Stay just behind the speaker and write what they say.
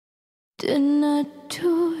Didn't I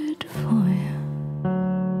do it for you?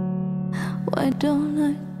 Why don't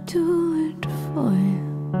I do it for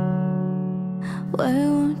you? Why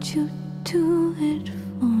won't you do it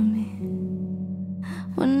for me?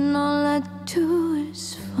 When all I do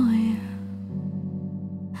is for you.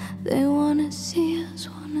 They wanna see us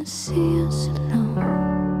alone.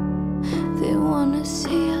 They wanna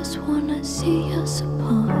see us apart. They wanna see us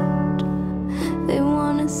alone. They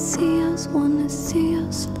wanna see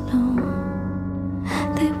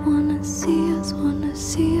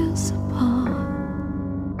us apart.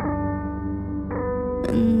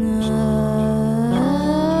 And I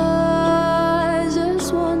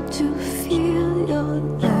just want to feel your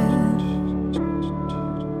love.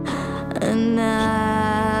 And I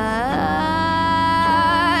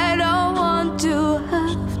don't want to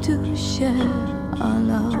have to share our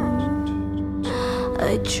love.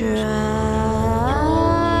 I try,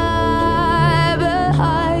 but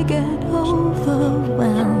I get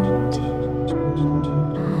overwhelmed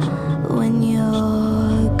when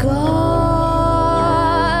you're gone.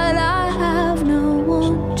 I have no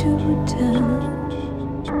one to tell,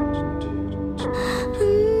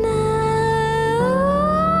 and I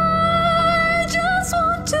just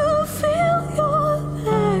want to feel you're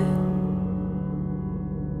there.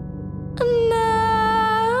 And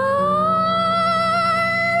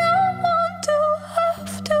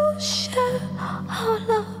share our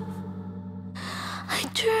love. I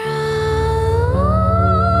try,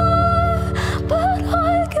 but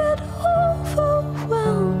I get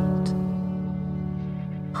overwhelmed,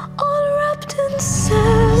 all wrapped in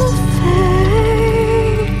cellophane.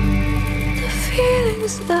 The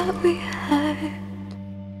feelings that we had.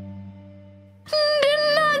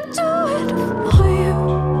 Didn't I do it for you?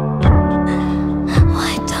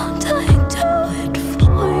 Why don't I do it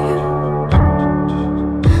for you?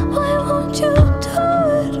 You do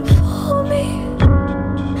it for me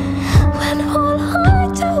when all I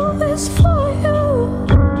do is for you.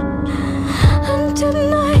 And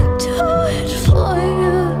didn't I do it for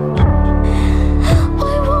you?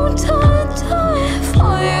 Why won't I do it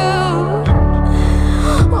for you?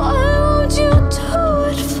 Why won't you do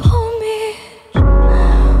it for me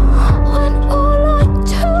when all I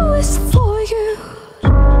do is for you?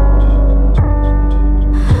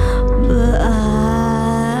 But I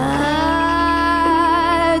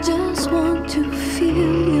just want to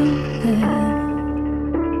feel you there.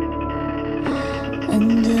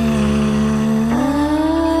 And I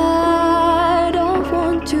don't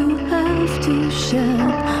want to have to share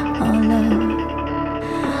our love.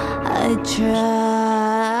 I try,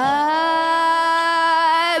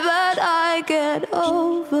 but I get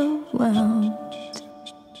overwhelmed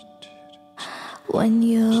when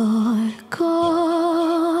you're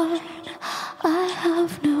gone. I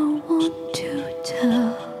have no one to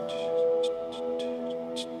tell.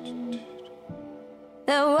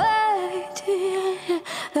 They're waiting,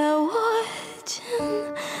 they're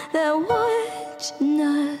watching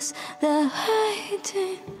us. They're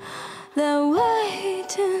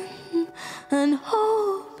waiting and holding.